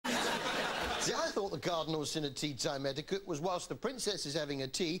See, I thought the Cardinal's dinner tea time etiquette was whilst the Princess is having a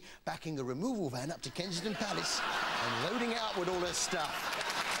tea, backing a removal van up to Kensington Palace and loading out with all her stuff.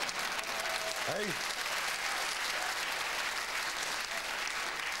 Hey?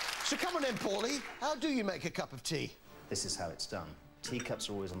 So come on then, Paulie. How do you make a cup of tea? This is how it's done. Teacups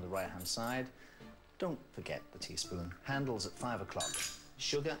are always on the right-hand side. Don't forget the teaspoon. Handles at 5 o'clock.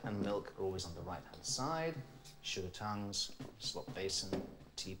 Sugar and milk are always on the right-hand side. Sugar tongs, slop basin,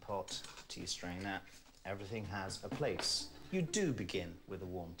 teapot, tea strainer. Everything has a place. You do begin with a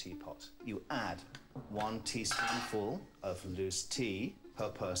warm teapot. You add 1 teaspoonful of loose tea per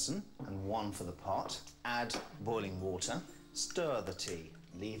person and 1 for the pot. Add boiling water. Stir the tea.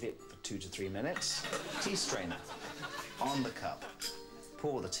 Leave it for 2 to 3 minutes. Tea strainer on the cup.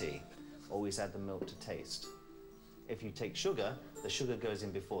 Pour the tea. Always add the milk to taste. If you take sugar, the sugar goes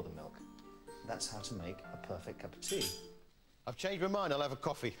in before the milk. That's how to make a perfect cup of tea. I've changed my mind. I'll have a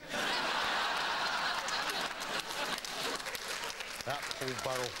coffee. That Paul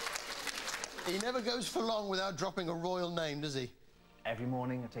Burrell. He never goes for long without dropping a royal name, does he? Every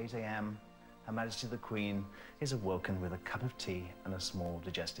morning at 8 a.m, Her Majesty the Queen is awoken with a cup of tea and a small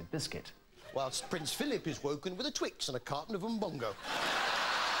digestive biscuit. Whilst Prince Philip is woken with a Twix and a carton of Umbongo.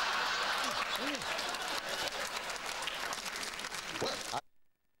 Well,